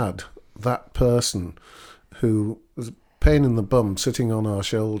all had that person who was a pain in the bum sitting on our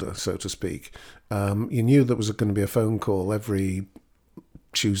shoulder, so to speak, you knew there was going to be a phone call every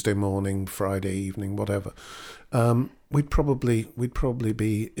Tuesday morning, Friday evening, whatever. We'd probably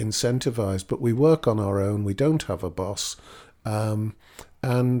be incentivized, but we work on our own. We don't have a boss,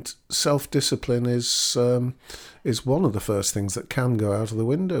 and self-discipline is one of the first things that can go out of the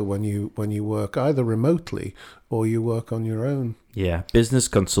window when you work either remotely or you work on your own. Yeah, business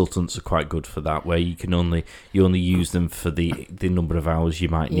consultants are quite good for that, where you only use them for the number of hours you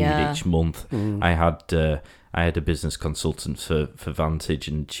might need each month. I had a business consultant for Vantage,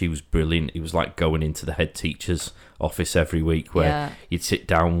 and she was brilliant. It was like going into the head teacher's office every week, where you'd sit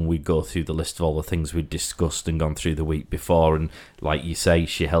down and we'd go through the list of all the things we'd discussed and gone through the week before, and like you say,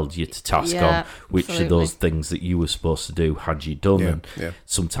 she held you to task on which of those things that you were supposed to do had you done.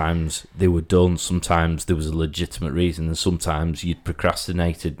 Sometimes they were done, sometimes there was a legitimate reason, and sometimes you'd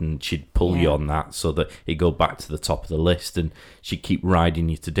procrastinated and she'd pull you on that so that it'd go back to the top of the list, and she'd keep riding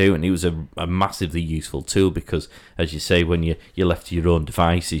you to do it. And it was a massively useful tool because, as you say, when you're left to your own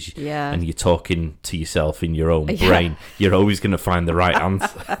devices and you're talking to yourself in your own brain, you're always going to find the right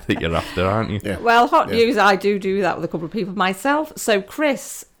answer that you're after, aren't you? Yeah. Well, hot news, I do that with a couple of people myself. So,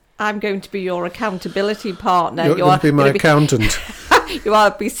 Chris, I'm going to be your accountability partner. You're going to be my accountant. You are.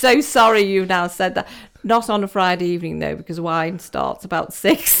 Be so sorry you've now said that. Not on a Friday evening, though, because wine starts about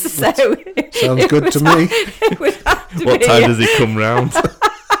 6. So sounds good to me. What time does it come round?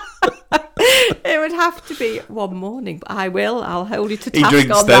 It would have to be one morning, but I'll hold you to task on that. He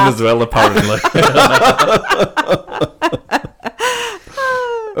drinks then as well, apparently.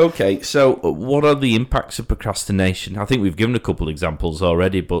 Okay, so what are the impacts of procrastination? I think we've given a couple examples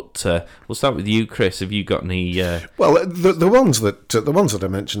already, but we'll start with you, Chris. Have you got any? Well, the ones that I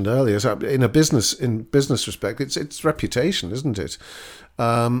mentioned earlier, in business respect, it's reputation, isn't it?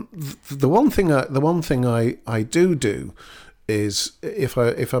 The one thing I do is if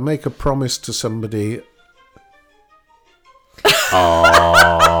I make a promise to somebody.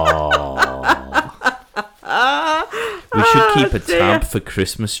 We should keep a tab for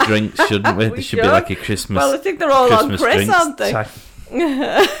Christmas drinks, shouldn't we? There should be like a Christmas. Well, I think they're all on Chris, aren't they?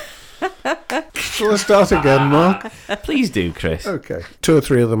 Shall I start again, Mark? Please do, Chris. Okay. 2 or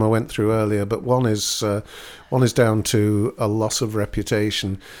 3 of them I went through earlier, but one is down to a loss of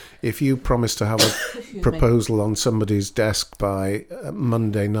reputation. If you promise to have a proposal on somebody's desk by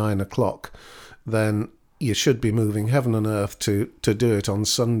Monday 9 o'clock, then you should be moving heaven and earth to do it on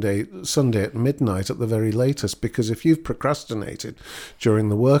Sunday at midnight at the very latest, because if you've procrastinated during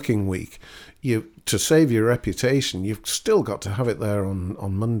the working week, to save your reputation, you've still got to have it there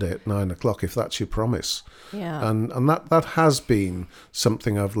on Monday at 9 o'clock if that's your promise. Yeah. And that has been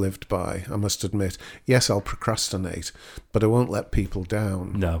something I've lived by, I must admit. Yes, I'll procrastinate, but I won't let people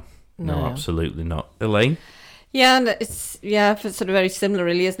down. No, absolutely not. Elaine? Yeah, and it's sort of very similar,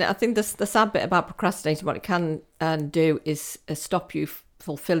 really, isn't it? I think the sad bit about procrastinating, what it can do is stop you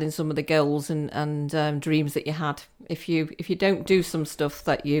fulfilling some of the goals and dreams that you had. If you don't do some stuff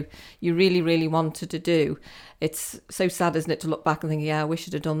that you really, really wanted to do, it's so sad, isn't it, to look back and think, I wish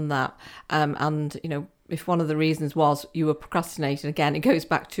I'd have done that. And if one of the reasons was you were procrastinating, again, it goes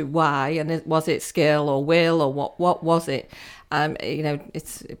back to why, and was it skill or will, or what was it?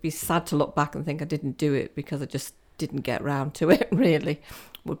 It'd be sad to look back and think I didn't do it because I just didn't get round to it. Really,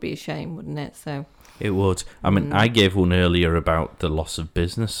 would be a shame, wouldn't it? So it would. I mean, I gave one earlier about the loss of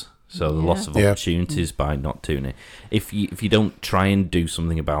business, so the loss of opportunities by not doing it. If you don't try and do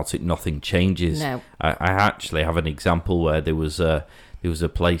something about it, nothing changes. No. I actually have an example where there was a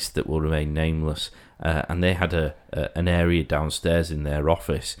place that will remain nameless, and they had an area downstairs in their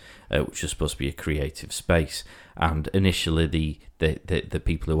office, which was supposed to be a creative space. And initially, the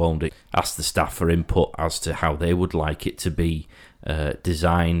people who owned it asked the staff for input as to how they would like it to be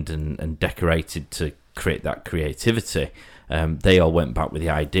designed and decorated to create that creativity. They all went back with the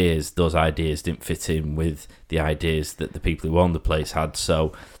ideas. Those ideas didn't fit in with the ideas that the people who owned the place had,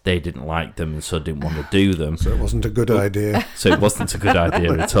 so they didn't like them and so didn't want to do them. So it wasn't a good idea. So it wasn't a good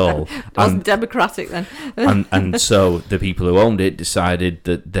idea at all. It wasn't democratic then. and so the people who owned it decided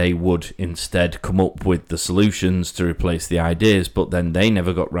that they would instead come up with the solutions to replace the ideas, but then they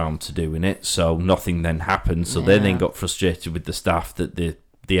never got round to doing it, so nothing then happened. So they then got frustrated with the staff that the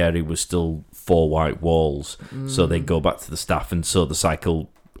area was still 4 white walls, so they go back to the staff, and so the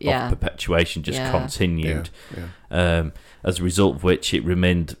cycle of perpetuation just continued. As a result of which it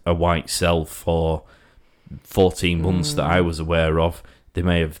remained a white cell for 14 months that I was aware of. They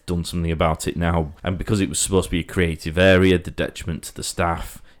may have done something about it now, and because it was supposed to be a creative area, the detriment to the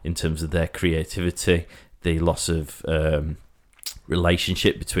staff in terms of their creativity, the loss of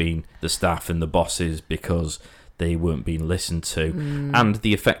relationship between the staff and the bosses because they weren't being listened to, and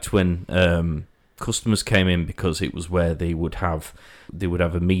the effect when customers came in, because it was where they would have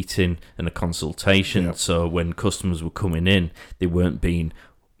a meeting and a consultation. So when customers were coming in, they weren't being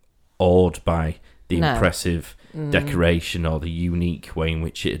awed by the impressive decoration or the unique way in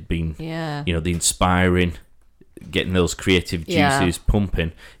which it had been, the inspiring, getting those creative juices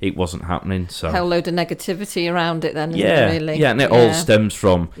pumping. It wasn't happening. So a whole load of negativity around it then, isn't it, really? And it all stems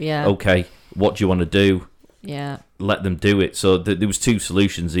from, okay, what do you want to do? Let them do it. So there was 2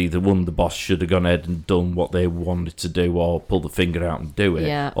 solutions. Either one, the boss should have gone ahead and done what they wanted to do, or pull the finger out and do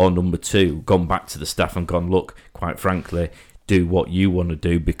it. Or number 2, gone back to the staff and gone, look, quite frankly, do what you want to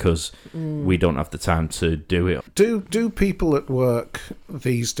do because we don't have the time to do it. Do people at work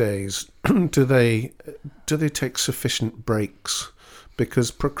these days do they take sufficient breaks?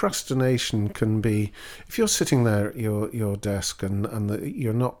 because procrastination can be, if you're sitting there at your desk and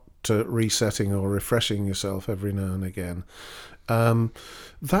you're not resetting or refreshing yourself every now and again,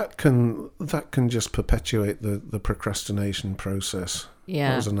 that can just perpetuate the procrastination process.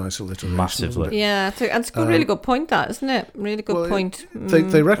 Yeah, that was a nice alliteration. Massively. Yeah, and it's a really good point, that, isn't it? Really good point.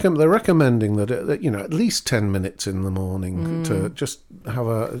 They're recommending that at least 10 minutes in the morning to just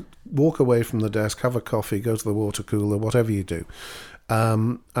walk away from the desk, have a coffee, go to the water cooler, whatever you do,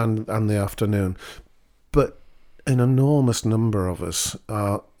 and the afternoon. But an enormous number of us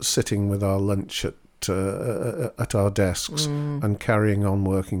are sitting with our lunch at our desks and carrying on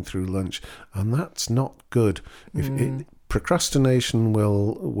working through lunch, and that's not good. Procrastination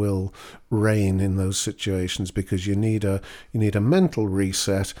will reign in those situations because you need a mental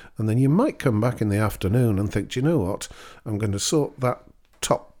reset, and then you might come back in the afternoon and think, do you know what, I'm going to sort that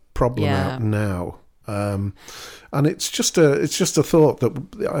top problem out now. And it's just a thought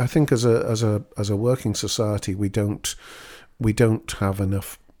that I think as a working society we don't have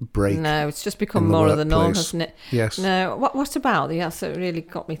enough break. No, it's just become more of the norm, hasn't it? Yes. No, what about, so it really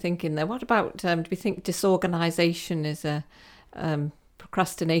got me thinking there. What about, do we think disorganisation is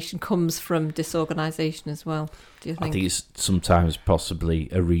procrastination comes from disorganisation as well? Do you think? I think it's sometimes possibly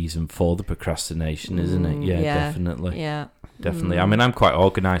a reason for the procrastination, isn't it? Yeah, definitely. Yeah. Definitely. I mean, I'm quite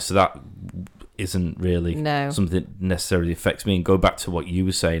organised, so that isn't really something that necessarily affects me. And go back to what you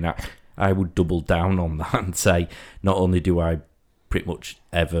were saying, I would double down on that and say, not only do I pretty much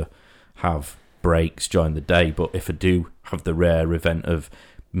ever have breaks during the day, but if I do have the rare event of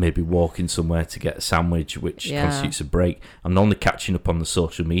maybe walking somewhere to get a sandwich, which constitutes a break, I'm only catching up on the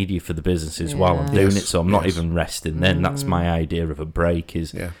social media for the businesses while I'm doing it, so I'm not even resting then. That's my idea of a break,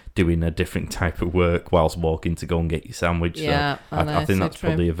 is doing a different type of work whilst walking to go and get your sandwich. So I think that's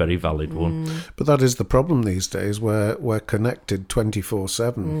probably a very valid one. But that is the problem these days, where we're connected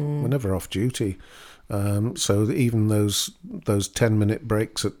 24/7. We're never off duty. So even those 10-minute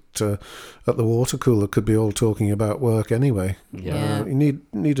breaks at the water cooler could be all talking about work anyway. You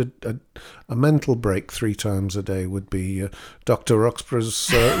need a mental break 3 times a day would be Dr. Roxburgh's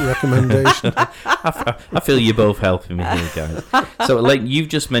recommendation. I feel you're both helping me here, guys. So, like you've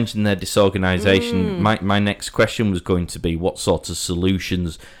just mentioned their disorganisation. My next question was going to be, what sorts of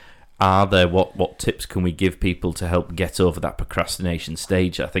solutions are there? What tips can we give people to help get over that procrastination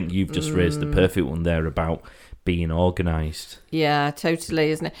stage? I think you've just raised the perfect one there about being organised. Yeah, totally,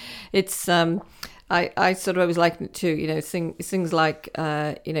 isn't it? It's I sort of always liken it to things like you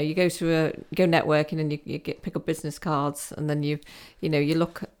go networking and you pick up business cards, and then you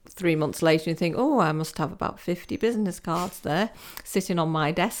look 3 months later and you think, oh, I must have about 50 business cards there sitting on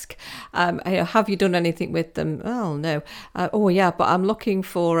my desk. Have you done anything with them? Oh, no. But I'm looking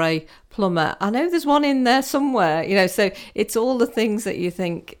for a plumber. I know there's one in there somewhere. So it's all the things that you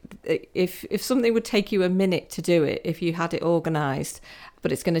think, if something would take you a minute to do it, if you had it organised,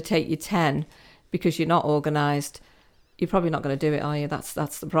 but it's going to take you 10 because you're not organised, you're probably not going to do it, are you? That's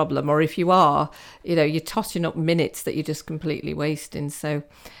the problem. Or if you are, you're totting up minutes that you're just completely wasting. So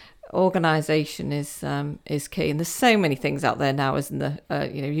organisation is key, and there's so many things out there now, isn't there?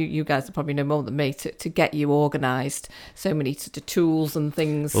 You guys probably know more than me to get you organised. So many tools and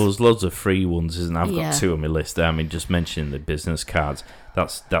things. Well, there's loads of free ones, isn't there? I've got 2 on my list there. I mean, just mentioning the business cards,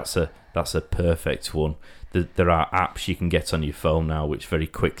 that's a perfect one. There are apps you can get on your phone now which very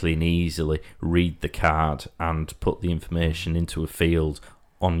quickly and easily read the card and put the information into a field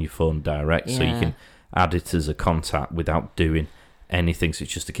on your phone direct, so you can add it as a contact without doing anything. So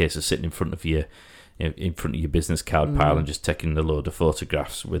it's just a case of sitting in front of your business card pile and just taking a load of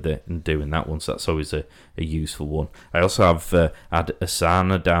photographs with it and doing that one. So that's always a useful one. I also have add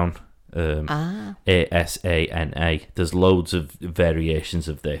Asana down, Asana. There's loads of variations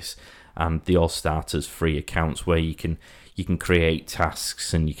of this, and they all start as free accounts where you can create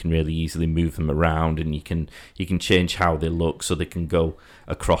tasks and you can really easily move them around, and you can change how they look so they can go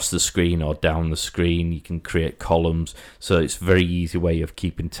across the screen or down the screen. You can create columns, so it's a very easy way of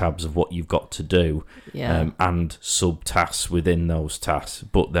keeping tabs of what you've got to do, and sub-tasks within those tasks,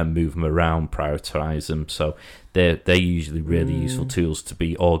 but then move them around, prioritise them. So they're usually really useful tools to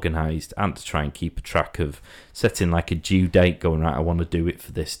be organised and to try and keep a track of setting like a due date, going, right, I want to do it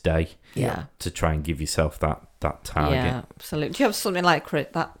for this day, to try and give yourself that target. Yeah, absolutely. Do you have something like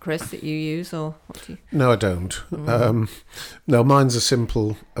that, Chris, that you use, or what do you? No, I don't. No, mine's a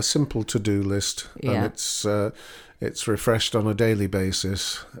simple to-do list, and it's refreshed on a daily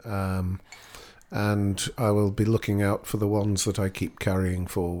basis, and I will be looking out for the ones that I keep carrying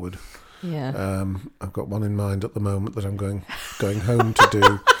forward. Yeah. I've got one in mind at the moment that I'm going home to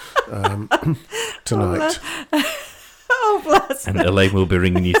do tonight. Oh, bless. And Elaine will be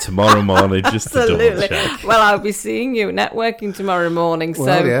ringing you tomorrow morning just to double check. Well, I'll be seeing you networking tomorrow morning. So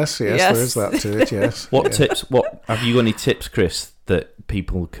Well, yes, there is that to it, yes. What tips, have you got any tips, Chris, that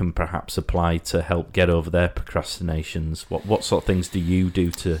people can perhaps apply to help get over their procrastinations? What sort of things do you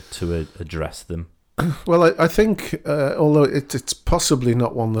do to address them? Well, I think, although it's possibly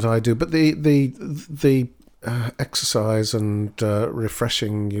not one that I do, but the exercise and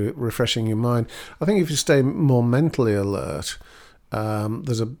refreshing your mind. I think if you stay more mentally alert,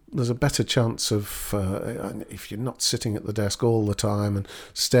 there's a better chance of if you're not sitting at the desk all the time and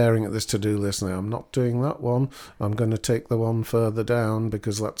staring at this to-do list. Now, I'm not doing that one. I'm going to take the one further down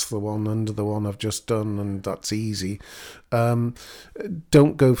because that's the one under the one I've just done, and that's easy.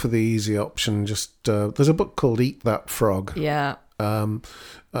 Don't go for the easy option. Just there's a book called Eat That Frog. Yeah.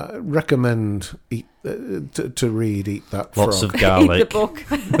 Recommend to read Eat That Frog. Lots of garlic. Eat the book.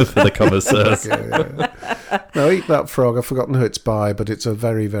 For the connoisseurs. No, Eat That Frog. I've forgotten who it's by, but it's a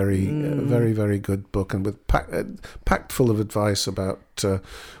very, very, very good book, and with packed full of advice about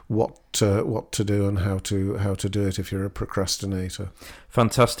what to do and how to do it if you're a procrastinator.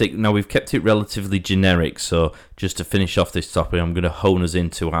 Fantastic. Now, we've kept it relatively generic, so just to finish off this topic, I'm going to hone us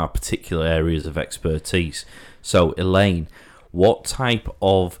into our particular areas of expertise. So, Elaine, what type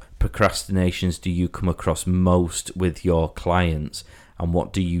of procrastinations do you come across most with your clients, and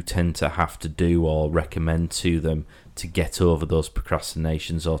what do you tend to have to do or recommend to them to get over those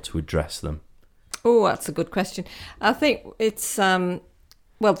procrastinations or to address them? Oh, that's a good question. I think it's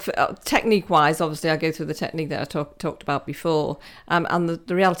technique-wise, obviously, I go through the technique that I talked about before, and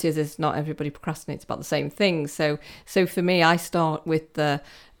the reality is not everybody procrastinates about the same thing. So for me, I start with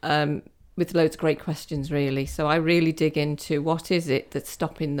with loads of great questions, really. So I really dig into what is it that's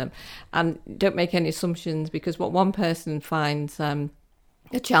stopping them, and don't make any assumptions, because what one person finds a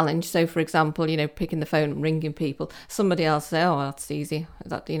challenge. So, for example, picking the phone and ringing people, somebody else say, "Oh, that's easy.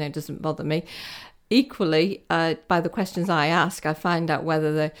 That doesn't bother me." Equally, by the questions I ask, I find out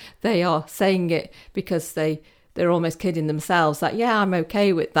whether they are saying it because they're almost kidding themselves that, yeah, I'm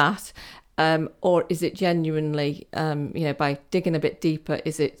okay with that. Or is it genuinely, by digging a bit deeper,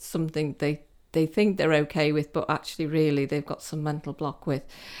 is it something they think they're okay with, but actually really they've got some mental block with?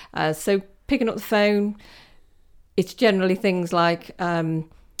 So picking up the phone, it's generally things like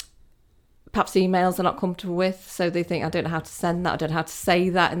perhaps emails they're not comfortable with. So they think, I don't know how to send that. I don't know how to say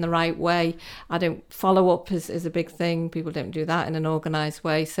that in the right way. I don't follow up is a big thing. People don't do that in an organised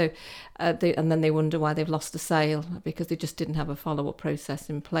way. So and then they wonder why they've lost a sale because they just didn't have a follow-up process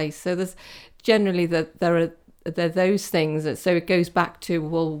in place. So there's generally there are those things. So it goes back to,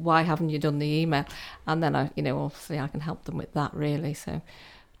 well, why haven't you done the email? And then obviously I can help them with that, really. So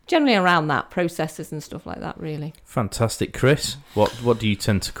generally around that, processes and stuff like that, really. Fantastic. Chris, what do you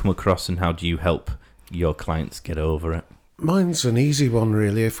tend to come across, and how do you help your clients get over it? Mine's an easy one,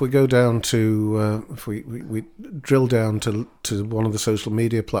 really. If we go down to, if we drill down to one of the social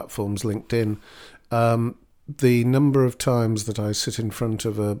media platforms, LinkedIn, the number of times that I sit in front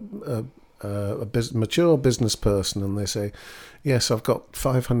of a mature business person and they say, yes, I've got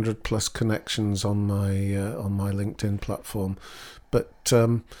 500 plus connections on my LinkedIn platform, but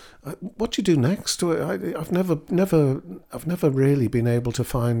what do you do next? I've never really been able to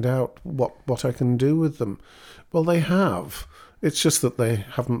find out what I can do with them. Well, they have. It's just that they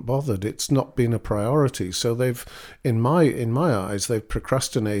haven't bothered. It's not been a priority. So they've, in my eyes, they've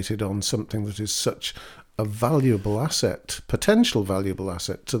procrastinated on something that is such a valuable asset, potential valuable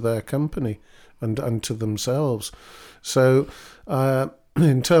asset to their company and to themselves. So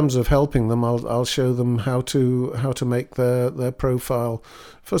in terms of helping them, I'll show them how to make their profile,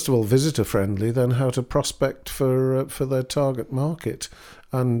 first of all, visitor friendly, then how to prospect for their target market.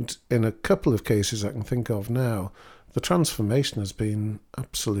 And in a couple of cases I can think of now, the transformation has been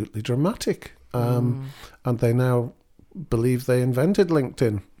absolutely dramatic. And they now believe they invented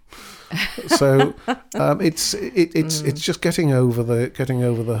LinkedIn. So it's just getting over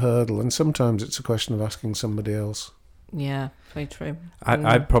the hurdle, and sometimes it's a question of asking somebody else. Yeah, very true.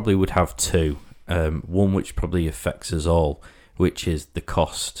 I probably would have two. One which probably affects us all, which is the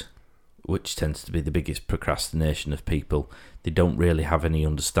cost, which tends to be the biggest procrastination of people. They don't really have any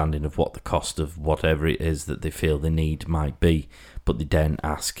understanding of what the cost of whatever it is that they feel they need might be, but they then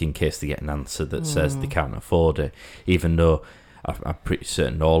ask in case they get an answer that says they can't afford it, even though I'm pretty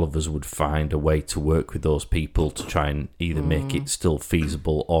certain all of us would find a way to work with those people to try and either make it still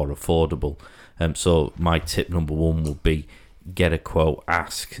feasible or affordable. So my tip number one would be get a quote,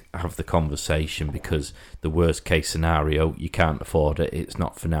 ask, have the conversation, because the worst case scenario, you can't afford it, it's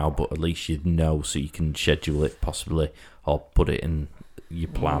not for now, but at least you know, so you can schedule it possibly or put it in your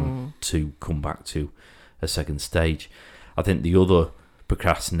plan to come back to a second stage. I think the other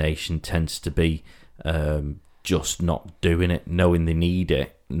procrastination tends to be just not doing it, knowing they need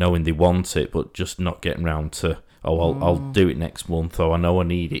it, knowing they want it, but just not getting around to, I'll do it next month, or I know I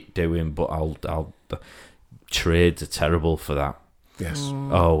need it doing, but I'll trades are terrible for that. Yes.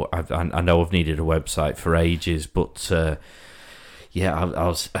 Oh, I know I've needed a website for ages, but I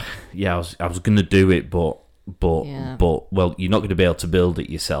was going to do it, but well, you're not going to be able to build it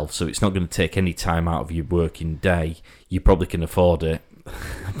yourself, so it's not going to take any time out of your working day. You probably can afford it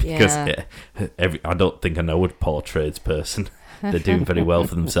because I don't think I know a poor tradesperson. They're doing very well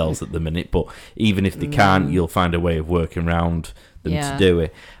for themselves at the minute, but even if they can't, you'll find a way of working around them to do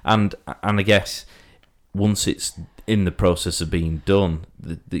it. And I guess once it's in the process of being done,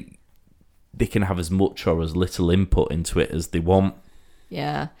 they can have as much or as little input into it as they want.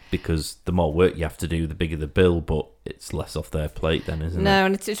 Yeah. Because the more work you have to do, the bigger the bill, but it's less off their plate then, isn't it? No,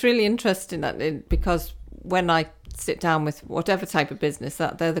 and it's really interesting because when I sit down with whatever type of business,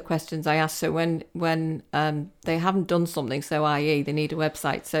 they're the questions I ask. So when they haven't done something, so i.e. they need a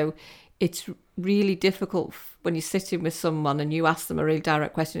website, so it's really difficult when you're sitting with someone and you ask them a really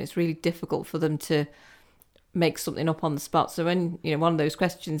direct question. It's really difficult for them to make something up on the spot. So when one of those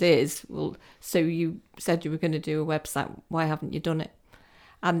questions is, well, so you said you were going to do a website, why haven't you done it?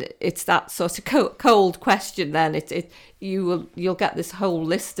 And it's that sort of cold question. Then you'll get this whole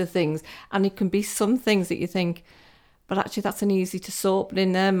list of things, and it can be some things that you think, but actually that's an easy to sort. But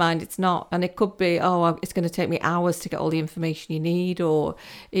in their mind, it's not. And it could be, it's going to take me hours to get all the information you need, or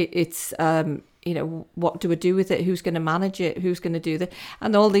it's what do I do with it? Who's going to manage it? Who's going to do that?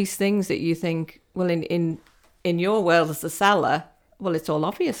 And all these things that you think, well, in your world as a seller, well, it's all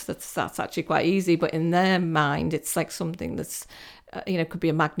obvious. That's actually quite easy. But in their mind, it's like something that's could be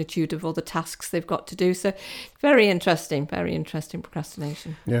a magnitude of all the tasks they've got to do. So very interesting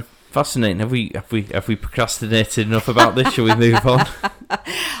procrastination. Yeah, fascinating. Have we procrastinated enough about this? Shall we move on?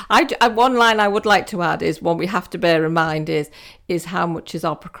 One line I would like to add is one we have to bear in mind is how much is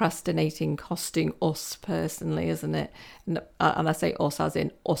our procrastinating costing us personally, isn't it? And I say us as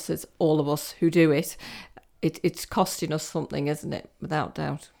in us as all of us who do it. It's costing us something, isn't it? Without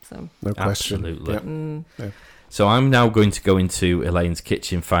doubt. So no question. Absolutely. Yeah. So I'm now going to go into Elaine's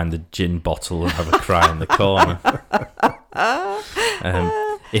kitchen, find the gin bottle, and have a cry in the corner.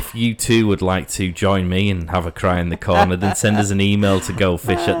 If you too would like to join me and have a cry in the corner, then send us an email to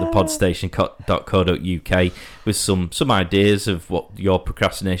gofish@thepodstation.co.uk with some ideas of what your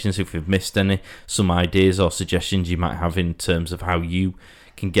procrastinations, if we've missed any, some ideas or suggestions you might have in terms of how you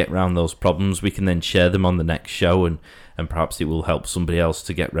can get around those problems. We can then share them on the next show, and perhaps it will help somebody else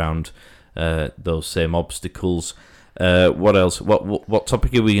to get around those same obstacles. What else? What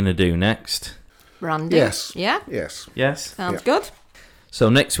topic are we going to do next? Branding. Yes. Yeah. Yes. Sounds good. So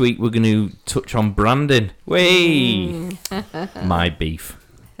next week we're going to touch on branding. Way my beef.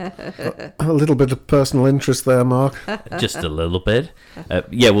 A little bit of personal interest there, Mark. Just a little bit.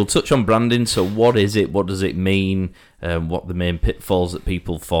 We'll touch on branding. So what is it? What does it mean? What the main pitfalls that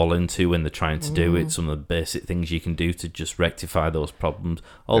people fall into when they're trying to do it, some of the basic things you can do to just rectify those problems,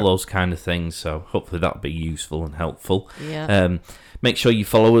 all those kind of things. So hopefully that'll be useful and helpful. Yeah. Make sure you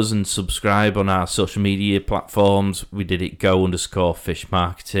follow us and subscribe on our social media platforms. We did it go_fish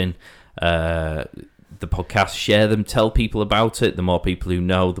marketing. The podcast, share them, tell people about it. The more people who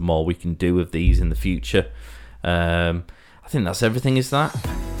know, the more we can do with these in the future. I think that's everything, is that?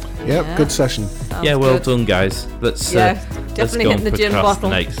 Yeah, good session. Sounds well good. Done, guys. Let's definitely go hit the gym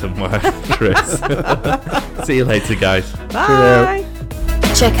bottle. Somewhere, Chris. See you later, guys. Bye.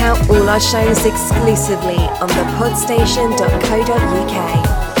 Check out all our shows exclusively on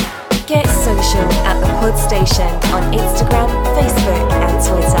thepodstation.co.uk. Get social at The Pod Station on Instagram, Facebook and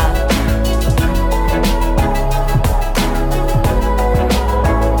Twitter.